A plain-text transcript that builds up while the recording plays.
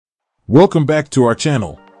Welcome back to our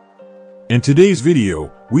channel. In today's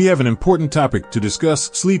video, we have an important topic to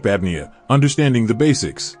discuss: sleep apnea, understanding the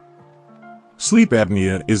basics. Sleep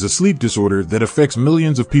apnea is a sleep disorder that affects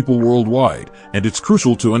millions of people worldwide, and it's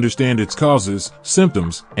crucial to understand its causes,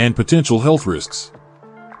 symptoms, and potential health risks.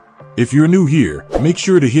 If you're new here, make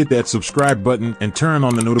sure to hit that subscribe button and turn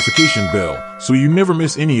on the notification bell so you never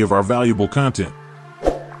miss any of our valuable content.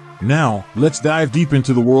 Now, let's dive deep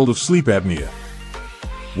into the world of sleep apnea.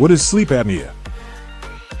 What is sleep apnea?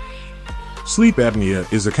 Sleep apnea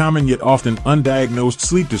is a common yet often undiagnosed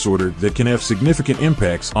sleep disorder that can have significant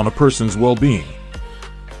impacts on a person's well-being.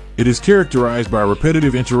 It is characterized by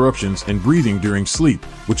repetitive interruptions in breathing during sleep,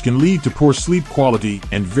 which can lead to poor sleep quality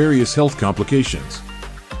and various health complications.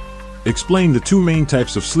 Explain the two main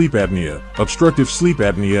types of sleep apnea: obstructive sleep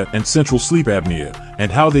apnea and central sleep apnea, and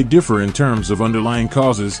how they differ in terms of underlying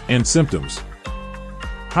causes and symptoms.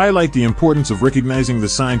 Highlight the importance of recognizing the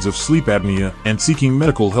signs of sleep apnea and seeking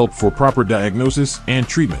medical help for proper diagnosis and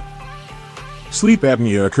treatment. Sleep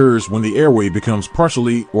apnea occurs when the airway becomes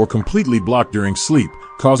partially or completely blocked during sleep,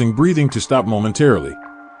 causing breathing to stop momentarily.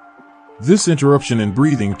 This interruption in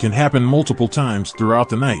breathing can happen multiple times throughout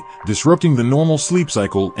the night, disrupting the normal sleep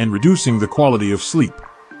cycle and reducing the quality of sleep.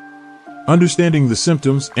 Understanding the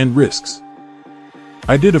symptoms and risks.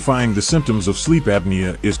 Identifying the symptoms of sleep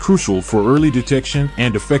apnea is crucial for early detection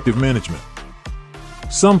and effective management.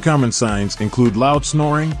 Some common signs include loud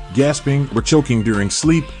snoring, gasping or choking during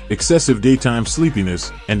sleep, excessive daytime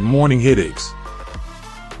sleepiness, and morning headaches.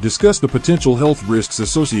 Discuss the potential health risks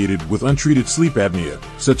associated with untreated sleep apnea,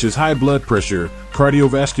 such as high blood pressure,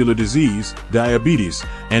 cardiovascular disease, diabetes,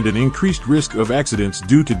 and an increased risk of accidents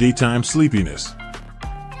due to daytime sleepiness.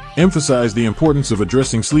 Emphasize the importance of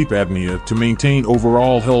addressing sleep apnea to maintain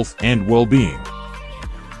overall health and well-being.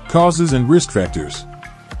 Causes and risk factors.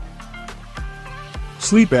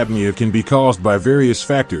 Sleep apnea can be caused by various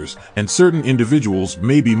factors, and certain individuals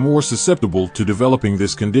may be more susceptible to developing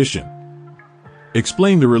this condition.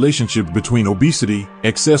 Explain the relationship between obesity,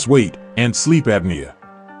 excess weight, and sleep apnea.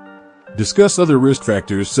 Discuss other risk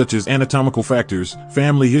factors such as anatomical factors,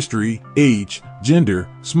 family history, age, gender,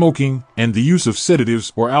 smoking, and the use of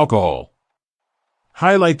sedatives or alcohol.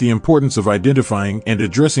 Highlight the importance of identifying and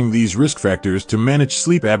addressing these risk factors to manage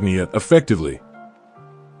sleep apnea effectively.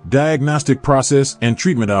 Diagnostic process and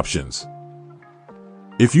treatment options.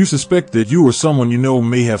 If you suspect that you or someone you know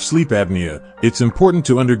may have sleep apnea, it's important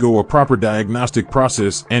to undergo a proper diagnostic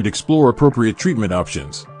process and explore appropriate treatment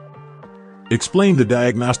options. Explain the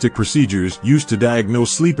diagnostic procedures used to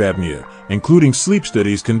diagnose sleep apnea, including sleep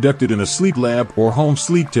studies conducted in a sleep lab or home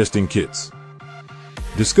sleep testing kits.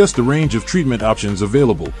 Discuss the range of treatment options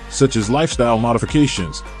available, such as lifestyle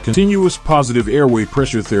modifications, continuous positive airway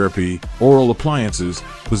pressure therapy, oral appliances,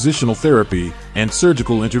 positional therapy, and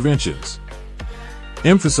surgical interventions.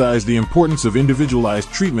 Emphasize the importance of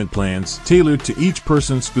individualized treatment plans tailored to each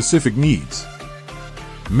person's specific needs.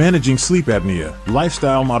 Managing sleep apnea,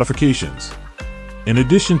 lifestyle modifications. In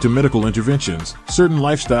addition to medical interventions, certain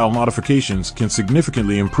lifestyle modifications can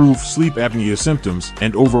significantly improve sleep apnea symptoms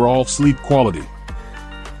and overall sleep quality.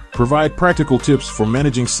 Provide practical tips for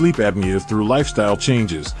managing sleep apnea through lifestyle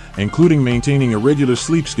changes, including maintaining a regular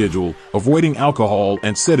sleep schedule, avoiding alcohol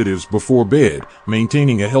and sedatives before bed,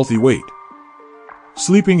 maintaining a healthy weight,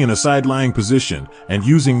 sleeping in a side-lying position, and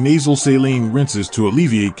using nasal saline rinses to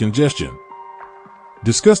alleviate congestion.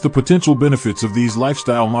 Discuss the potential benefits of these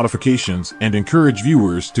lifestyle modifications and encourage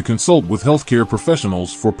viewers to consult with healthcare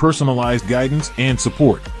professionals for personalized guidance and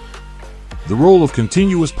support. The role of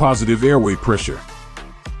continuous positive airway pressure.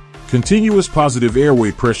 Continuous positive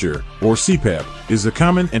airway pressure, or CPAP, is a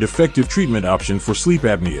common and effective treatment option for sleep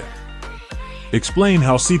apnea. Explain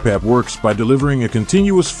how CPAP works by delivering a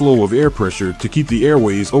continuous flow of air pressure to keep the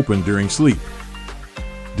airways open during sleep.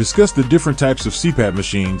 Discuss the different types of CPAP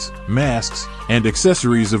machines, masks, and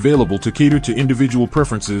accessories available to cater to individual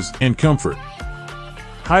preferences and comfort.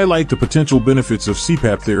 Highlight the potential benefits of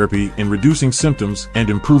CPAP therapy in reducing symptoms and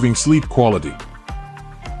improving sleep quality.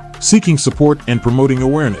 Seeking support and promoting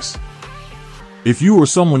awareness. If you or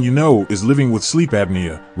someone you know is living with sleep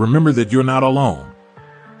apnea, remember that you're not alone.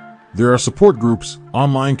 There are support groups,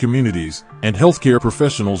 online communities, and healthcare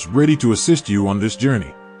professionals ready to assist you on this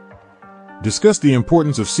journey. Discuss the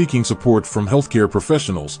importance of seeking support from healthcare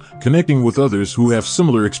professionals, connecting with others who have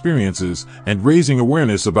similar experiences, and raising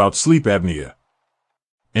awareness about sleep apnea.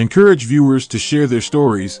 Encourage viewers to share their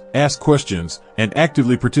stories, ask questions, and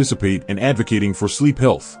actively participate in advocating for sleep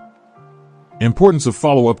health. Importance of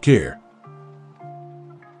follow-up care.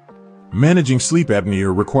 Managing sleep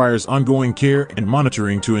apnea requires ongoing care and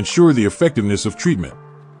monitoring to ensure the effectiveness of treatment.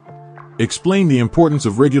 Explain the importance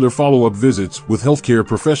of regular follow-up visits with healthcare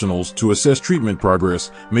professionals to assess treatment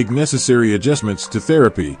progress, make necessary adjustments to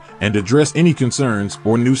therapy, and address any concerns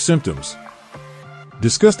or new symptoms.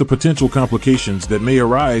 Discuss the potential complications that may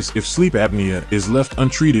arise if sleep apnea is left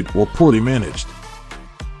untreated or poorly managed.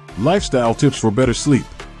 Lifestyle tips for better sleep.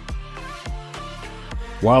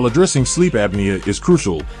 While addressing sleep apnea is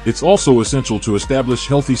crucial, it's also essential to establish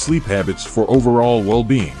healthy sleep habits for overall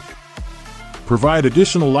well-being. Provide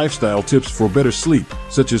additional lifestyle tips for better sleep,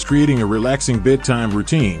 such as creating a relaxing bedtime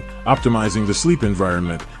routine, optimizing the sleep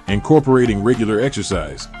environment, incorporating regular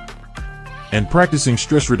exercise, and practicing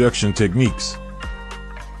stress reduction techniques.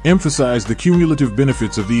 Emphasize the cumulative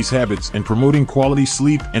benefits of these habits in promoting quality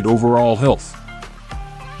sleep and overall health.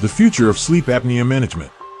 The future of sleep apnea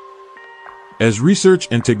management. As research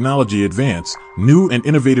and technology advance, new and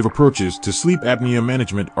innovative approaches to sleep apnea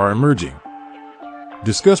management are emerging.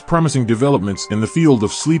 Discuss promising developments in the field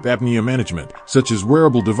of sleep apnea management, such as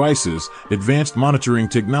wearable devices, advanced monitoring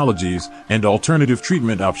technologies, and alternative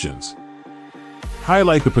treatment options.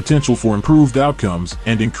 Highlight the potential for improved outcomes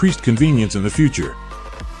and increased convenience in the future.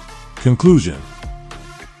 Conclusion.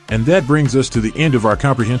 And that brings us to the end of our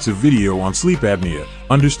comprehensive video on sleep apnea,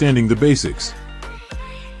 understanding the basics.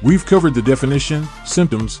 We've covered the definition,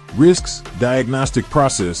 symptoms, risks, diagnostic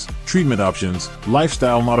process, treatment options,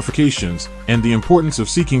 lifestyle modifications, and the importance of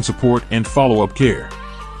seeking support and follow-up care.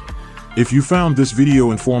 If you found this video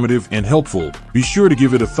informative and helpful, be sure to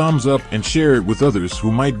give it a thumbs up and share it with others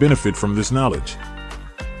who might benefit from this knowledge.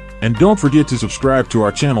 And don't forget to subscribe to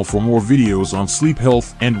our channel for more videos on sleep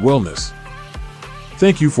health and wellness.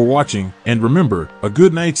 Thank you for watching, and remember, a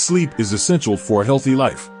good night's sleep is essential for a healthy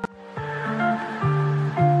life.